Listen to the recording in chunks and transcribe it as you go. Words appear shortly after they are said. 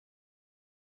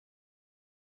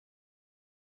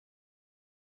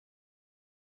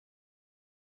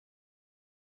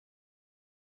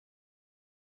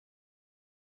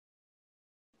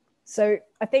So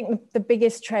I think the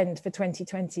biggest trend for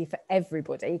 2020 for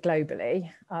everybody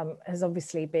globally has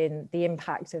obviously been the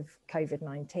impact of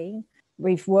COVID-19.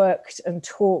 We've worked and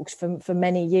talked for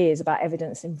many years about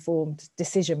evidence-informed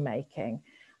decision-making.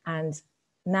 And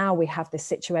now we have this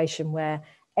situation where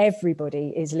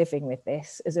everybody is living with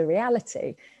this as a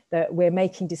reality, that we're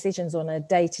making decisions on a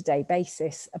day-to-day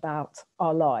basis about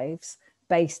our lives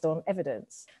based on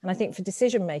evidence. And I think for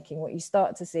decision-making, what you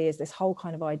start to see is this whole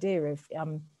kind of idea of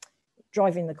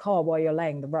driving the car while you're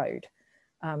laying the road,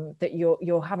 that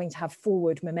you're having to have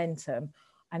forward momentum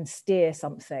and steer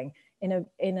something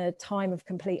in a time of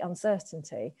complete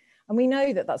uncertainty. And we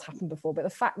know that that's happened before, but the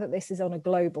fact that this is on a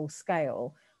global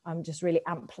scale just really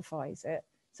amplifies it.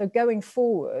 So going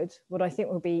forward, what I think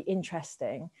will be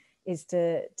interesting is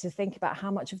to think about how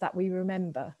much of that we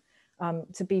remember,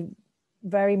 to be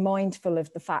very mindful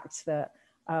of the fact that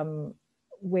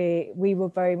we were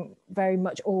very, very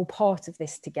much all part of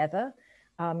this together,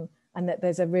 and that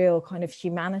there's a real kind of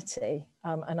humanity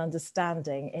and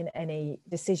understanding in any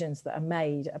decisions that are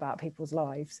made about people's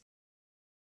lives.